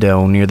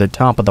window near the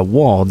top of the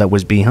wall that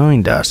was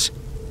behind us.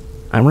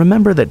 I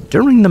remember that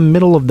during the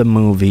middle of the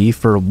movie,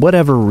 for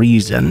whatever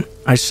reason,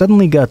 I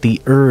suddenly got the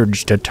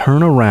urge to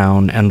turn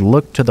around and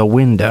look to the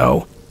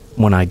window.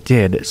 When I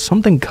did,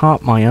 something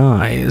caught my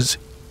eyes.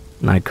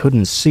 I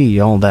couldn't see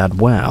all that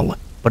well,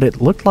 but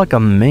it looked like a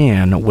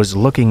man was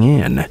looking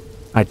in.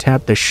 I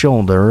tapped the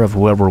shoulder of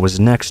whoever was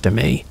next to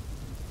me.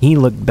 He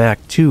looked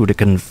back too to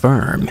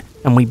confirm,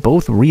 and we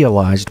both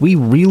realized we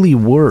really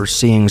were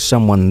seeing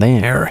someone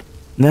there.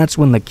 That's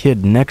when the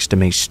kid next to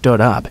me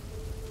stood up.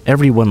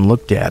 Everyone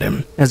looked at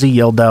him as he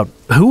yelled out,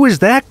 "Who is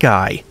that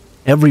guy?"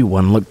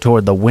 Everyone looked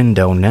toward the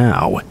window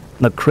now.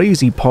 The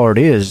crazy part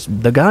is,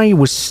 the guy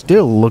was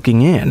still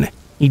looking in.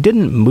 He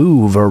didn't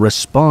move or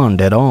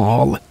respond at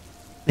all.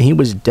 He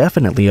was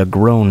definitely a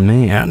grown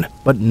man,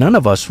 but none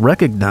of us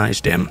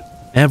recognized him.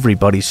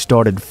 Everybody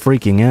started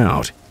freaking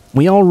out.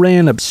 We all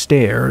ran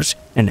upstairs,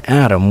 and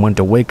Adam went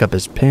to wake up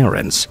his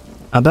parents.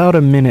 About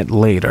a minute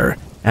later,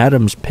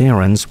 Adam's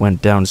parents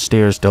went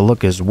downstairs to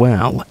look as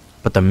well,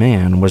 but the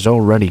man was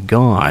already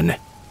gone.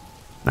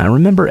 I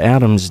remember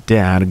Adam's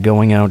dad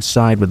going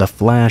outside with a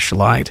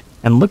flashlight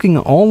and looking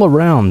all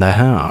around the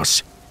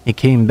house. He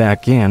came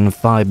back in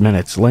 5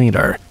 minutes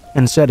later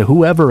and said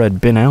whoever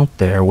had been out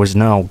there was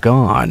now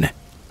gone.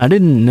 I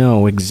didn't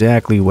know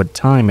exactly what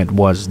time it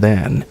was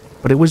then,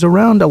 but it was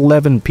around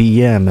 11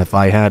 p.m. if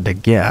I had to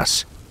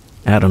guess.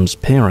 Adam's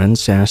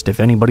parents asked if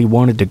anybody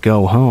wanted to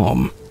go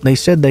home. They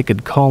said they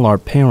could call our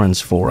parents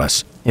for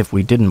us. If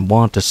we didn't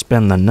want to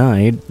spend the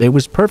night, it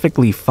was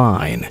perfectly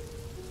fine.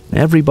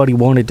 Everybody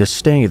wanted to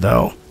stay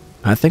though.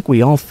 I think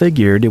we all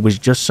figured it was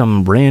just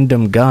some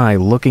random guy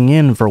looking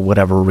in for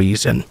whatever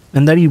reason,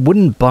 and that he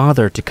wouldn't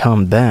bother to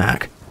come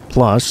back.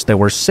 Plus, there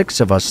were 6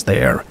 of us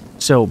there,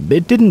 so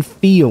it didn't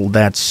feel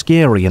that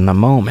scary in the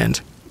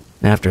moment.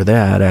 After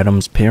that,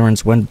 Adam's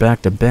parents went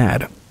back to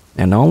bed,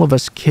 and all of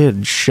us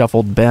kids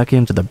shuffled back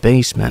into the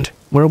basement,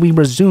 where we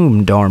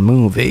resumed our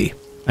movie.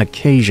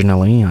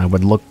 Occasionally, I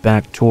would look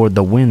back toward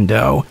the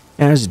window,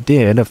 as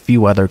did a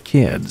few other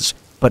kids,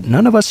 but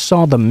none of us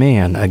saw the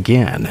man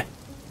again.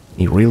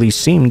 He really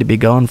seemed to be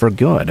gone for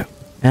good.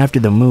 After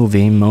the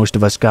movie, most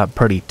of us got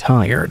pretty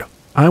tired.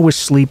 I was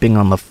sleeping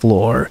on the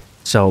floor,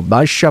 so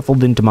I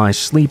shuffled into my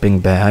sleeping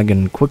bag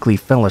and quickly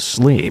fell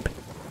asleep.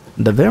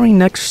 The very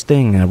next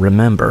thing I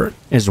remember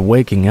is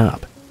waking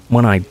up.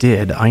 When I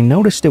did, I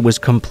noticed it was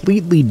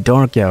completely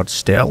dark out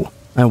still.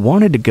 I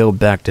wanted to go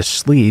back to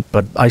sleep,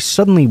 but I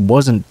suddenly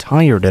wasn't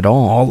tired at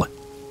all.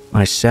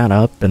 I sat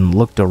up and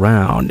looked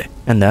around,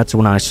 and that's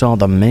when I saw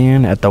the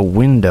man at the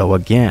window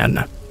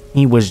again.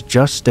 He was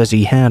just as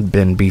he had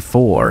been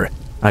before.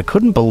 I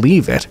couldn't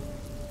believe it.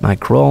 I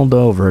crawled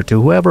over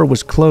to whoever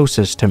was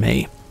closest to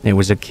me. It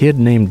was a kid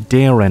named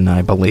Darren,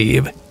 I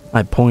believe.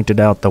 I pointed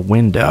out the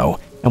window,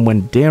 and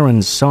when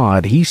Darren saw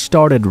it, he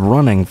started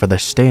running for the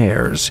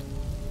stairs.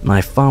 I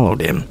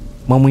followed him.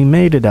 When we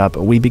made it up,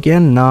 we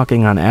began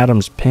knocking on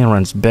Adam's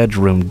parents'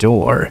 bedroom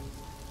door.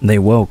 They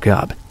woke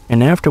up,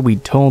 and after we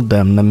told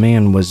them the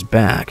man was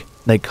back,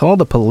 they called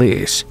the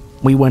police.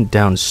 We went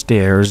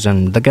downstairs,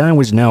 and the guy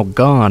was now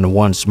gone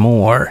once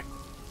more.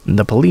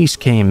 The police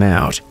came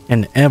out,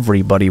 and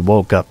everybody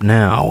woke up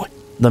now.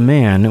 The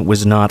man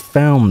was not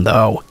found,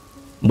 though.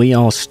 We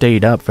all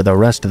stayed up for the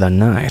rest of the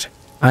night.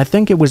 I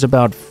think it was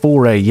about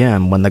 4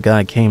 a.m. when the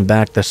guy came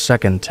back the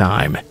second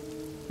time.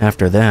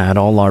 After that,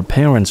 all our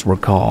parents were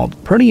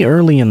called, pretty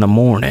early in the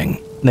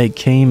morning. They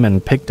came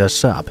and picked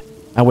us up.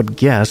 I would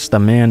guess the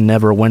man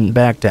never went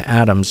back to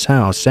Adam's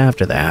house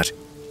after that.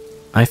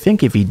 I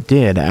think if he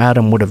did,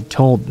 Adam would have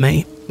told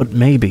me, but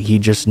maybe he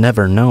just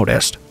never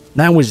noticed.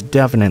 That was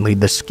definitely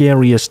the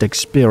scariest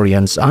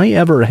experience I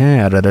ever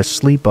had at a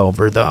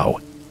sleepover, though.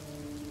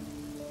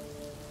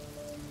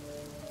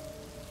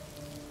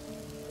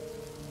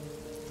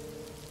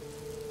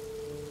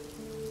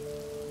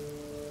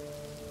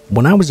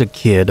 When I was a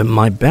kid,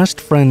 my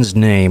best friend's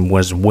name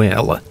was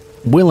Will.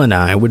 Will and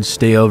I would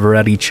stay over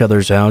at each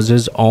other's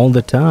houses all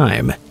the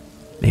time.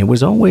 It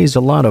was always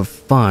a lot of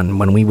fun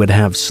when we would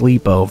have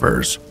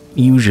sleepovers.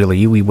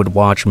 Usually we would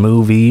watch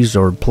movies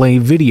or play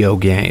video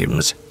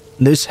games.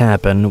 This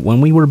happened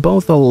when we were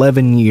both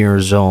 11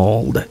 years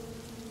old.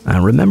 I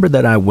remember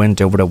that I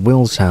went over to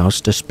Will's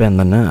house to spend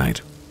the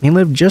night. He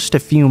lived just a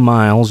few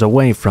miles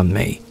away from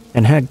me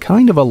and had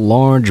kind of a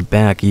large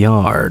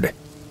backyard.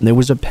 There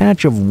was a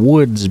patch of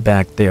woods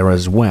back there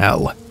as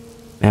well.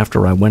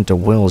 After I went to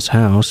Will's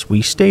house,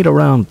 we stayed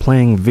around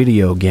playing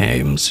video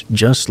games,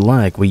 just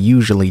like we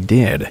usually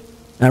did.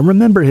 I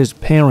remember his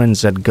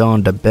parents had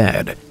gone to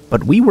bed,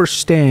 but we were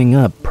staying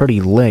up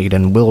pretty late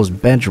in Will's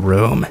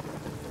bedroom.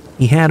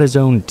 He had his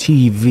own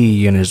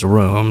TV in his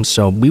room,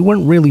 so we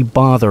weren't really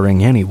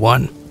bothering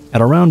anyone.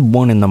 At around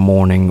 1 in the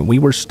morning, we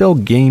were still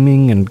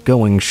gaming and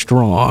going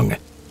strong.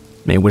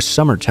 It was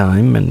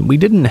summertime, and we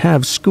didn't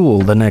have school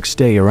the next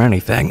day or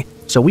anything,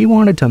 so we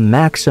wanted to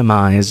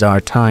maximize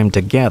our time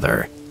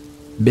together.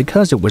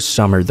 Because it was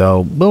summer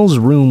though, Will's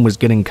room was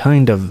getting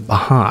kind of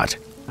hot.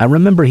 I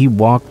remember he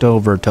walked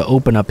over to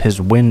open up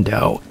his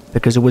window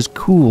because it was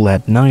cool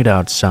at night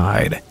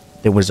outside.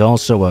 There was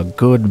also a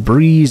good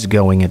breeze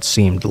going, it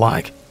seemed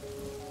like.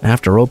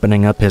 After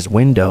opening up his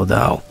window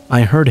though,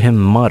 I heard him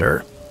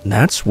mutter,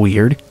 "That's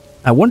weird."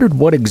 I wondered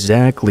what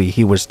exactly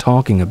he was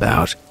talking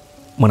about.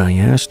 When I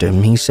asked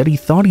him, he said he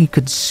thought he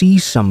could see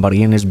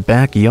somebody in his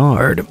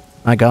backyard.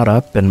 I got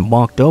up and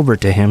walked over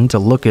to him to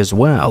look as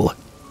well.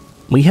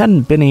 We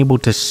hadn't been able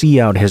to see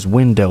out his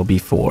window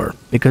before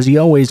because he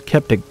always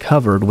kept it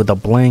covered with a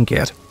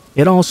blanket.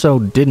 It also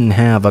didn't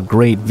have a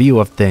great view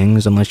of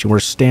things unless you were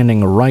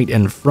standing right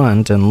in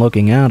front and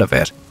looking out of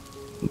it.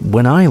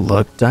 When I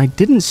looked, I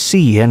didn't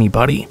see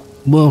anybody.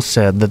 Will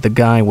said that the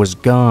guy was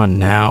gone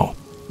now.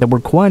 There were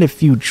quite a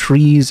few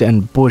trees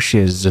and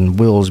bushes in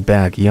Will's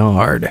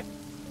backyard.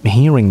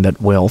 Hearing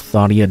that Will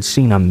thought he had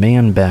seen a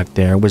man back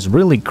there was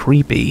really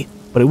creepy,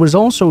 but it was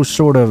also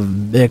sort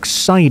of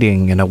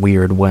exciting in a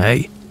weird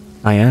way.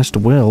 I asked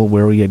Will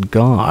where he had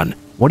gone,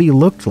 what he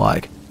looked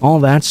like, all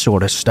that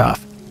sort of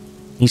stuff.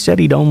 He said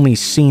he'd only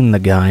seen the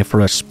guy for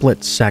a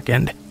split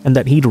second, and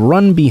that he'd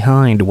run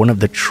behind one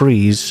of the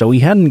trees so he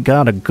hadn't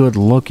got a good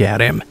look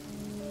at him.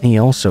 He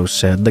also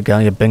said the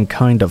guy had been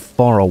kind of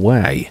far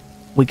away.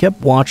 We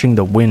kept watching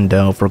the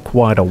window for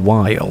quite a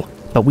while,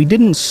 but we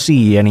didn't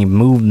see any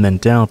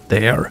movement out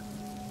there.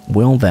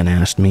 Will then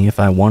asked me if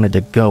I wanted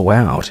to go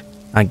out.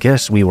 I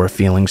guess we were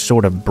feeling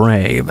sort of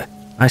brave.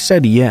 I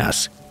said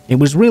yes. It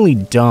was really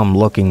dumb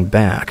looking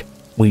back.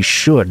 We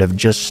should have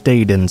just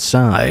stayed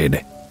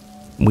inside.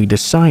 We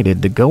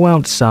decided to go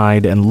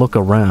outside and look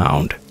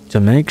around to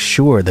make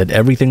sure that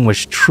everything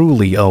was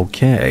truly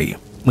okay.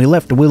 We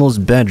left Will's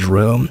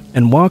bedroom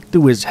and walked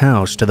through his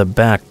house to the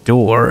back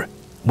door.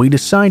 We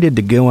decided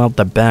to go out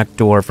the back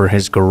door for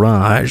his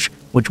garage,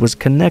 which was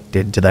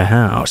connected to the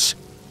house.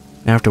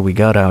 After we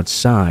got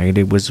outside,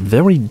 it was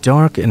very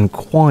dark and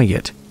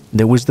quiet.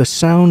 There was the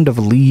sound of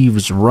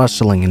leaves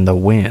rustling in the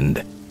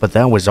wind, but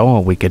that was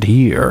all we could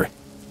hear.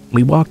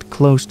 We walked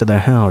close to the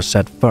house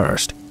at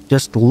first,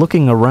 just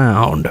looking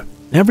around.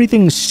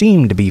 Everything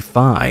seemed to be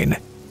fine.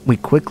 We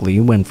quickly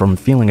went from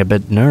feeling a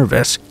bit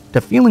nervous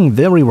to feeling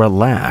very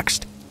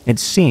relaxed. It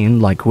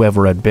seemed like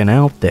whoever had been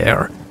out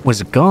there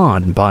was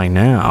gone by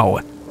now.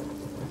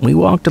 We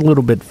walked a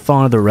little bit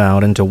farther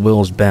out into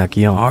Will's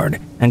backyard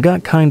and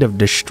got kind of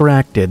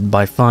distracted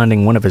by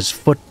finding one of his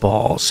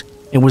footballs.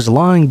 It was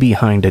lying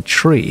behind a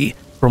tree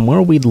from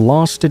where we'd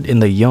lost it in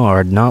the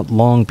yard not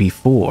long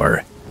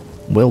before.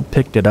 Will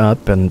picked it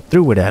up and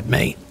threw it at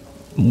me.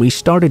 We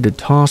started to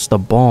toss the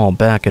ball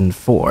back and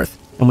forth,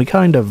 and we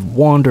kind of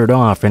wandered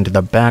off into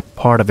the back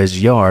part of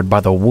his yard by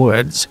the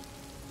woods.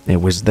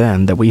 It was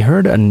then that we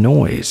heard a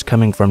noise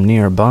coming from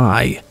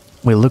nearby.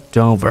 We looked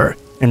over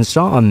and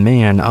saw a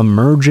man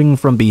emerging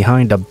from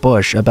behind a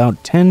bush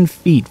about 10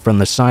 feet from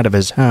the side of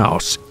his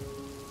house.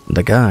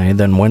 The guy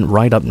then went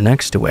right up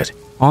next to it,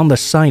 on the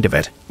side of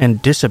it,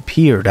 and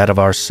disappeared out of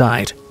our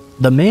sight.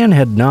 The man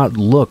had not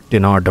looked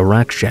in our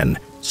direction,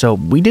 so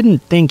we didn't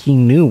think he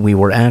knew we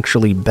were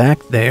actually back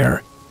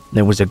there.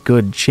 There was a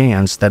good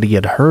chance that he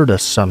had heard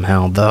us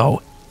somehow,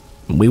 though.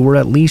 We were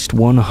at least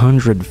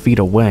 100 feet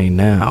away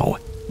now.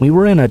 We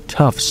were in a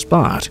tough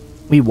spot.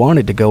 We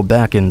wanted to go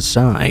back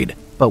inside,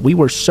 but we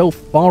were so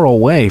far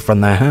away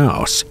from the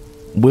house.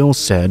 Will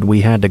said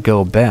we had to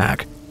go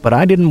back, but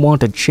I didn't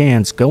want a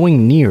chance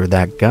going near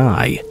that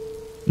guy.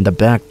 The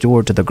back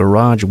door to the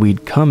garage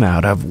we'd come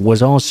out of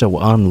was also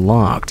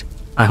unlocked.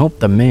 I hoped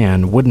the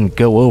man wouldn't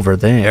go over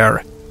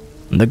there.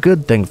 The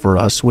good thing for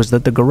us was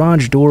that the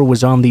garage door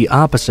was on the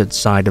opposite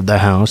side of the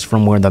house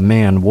from where the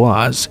man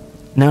was.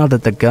 Now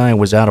that the guy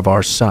was out of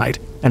our sight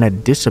and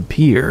had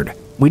disappeared,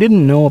 we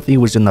didn't know if he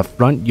was in the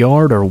front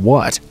yard or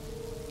what.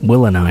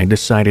 Will and I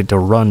decided to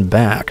run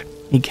back.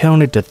 He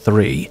counted to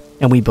 3,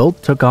 and we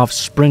both took off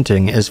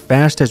sprinting as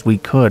fast as we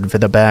could for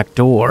the back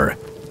door.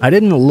 I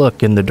didn't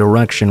look in the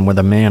direction where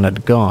the man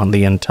had gone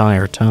the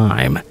entire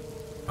time.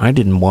 I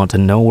didn't want to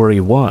know where he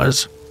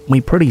was. We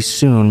pretty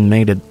soon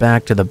made it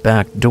back to the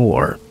back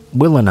door.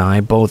 Will and I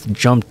both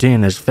jumped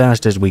in as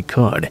fast as we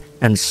could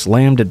and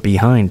slammed it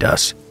behind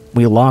us.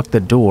 We locked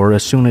the door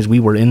as soon as we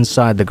were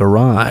inside the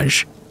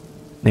garage.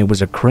 It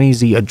was a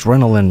crazy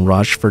adrenaline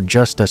rush for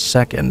just a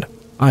second.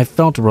 I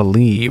felt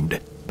relieved,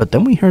 but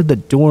then we heard the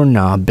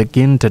doorknob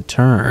begin to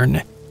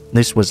turn.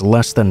 This was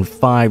less than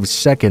 5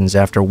 seconds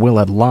after Will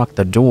had locked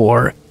the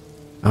door.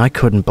 I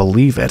couldn't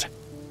believe it.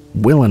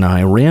 Will and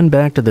I ran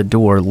back to the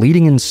door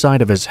leading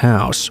inside of his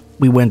house.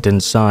 We went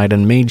inside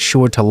and made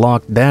sure to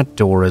lock that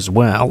door as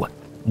well.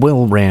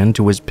 Will ran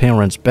to his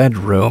parents'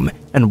 bedroom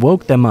and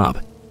woke them up.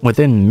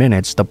 Within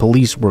minutes, the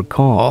police were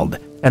called,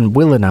 and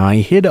Will and I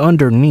hid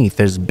underneath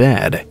his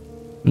bed.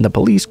 The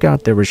police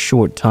got there a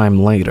short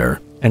time later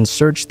and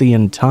searched the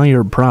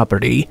entire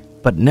property,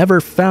 but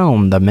never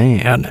found the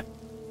man.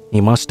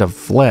 He must have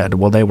fled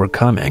while they were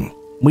coming.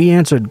 We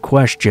answered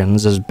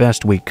questions as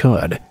best we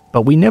could,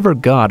 but we never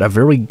got a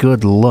very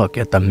good look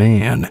at the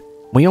man.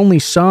 We only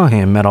saw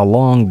him at a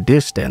long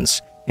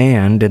distance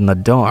and in the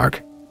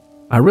dark.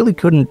 I really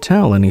couldn't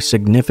tell any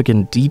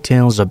significant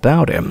details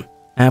about him.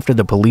 After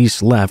the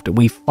police left,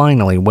 we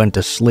finally went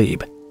to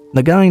sleep.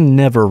 The guy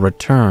never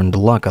returned,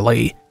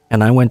 luckily,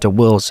 and I went to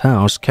Will's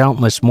house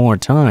countless more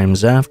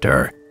times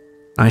after.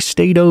 I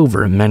stayed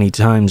over many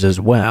times as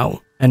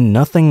well, and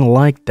nothing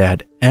like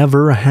that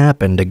ever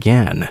happened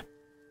again.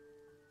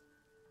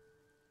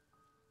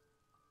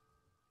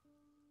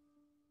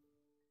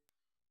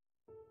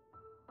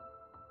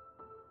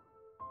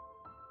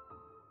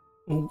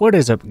 What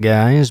is up,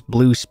 guys?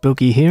 Blue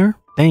Spooky here.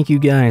 Thank you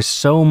guys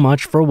so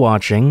much for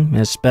watching,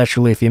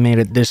 especially if you made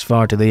it this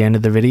far to the end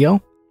of the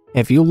video.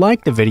 If you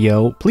liked the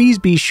video, please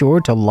be sure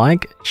to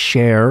like,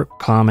 share,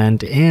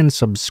 comment, and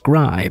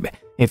subscribe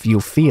if you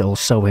feel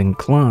so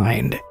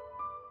inclined.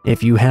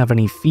 If you have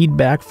any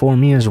feedback for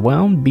me as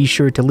well, be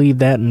sure to leave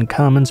that in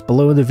comments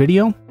below the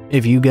video.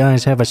 If you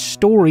guys have a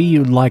story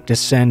you'd like to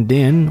send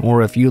in,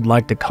 or if you'd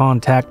like to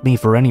contact me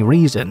for any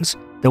reasons,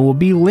 there will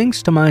be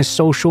links to my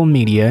social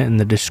media in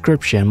the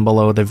description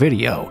below the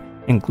video,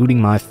 including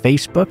my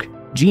Facebook,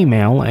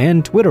 Gmail,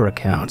 and Twitter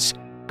accounts.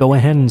 Go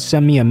ahead and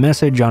send me a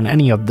message on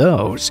any of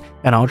those,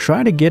 and I'll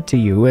try to get to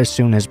you as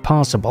soon as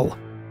possible.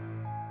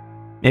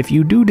 If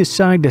you do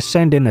decide to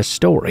send in a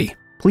story,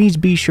 please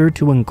be sure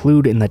to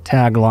include in the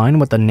tagline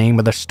what the name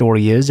of the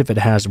story is if it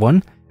has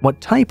one, what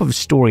type of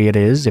story it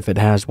is if it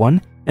has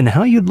one, and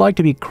how you'd like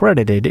to be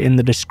credited in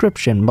the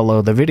description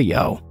below the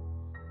video.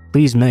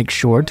 Please make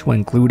sure to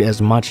include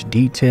as much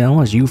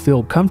detail as you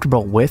feel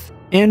comfortable with,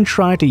 and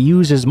try to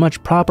use as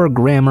much proper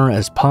grammar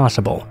as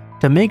possible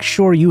to make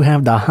sure you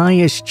have the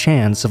highest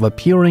chance of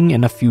appearing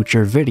in a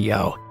future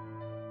video.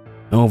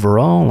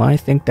 Overall, I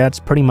think that's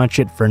pretty much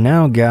it for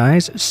now,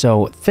 guys,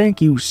 so thank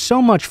you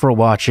so much for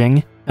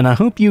watching, and I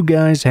hope you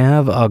guys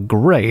have a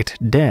great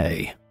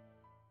day.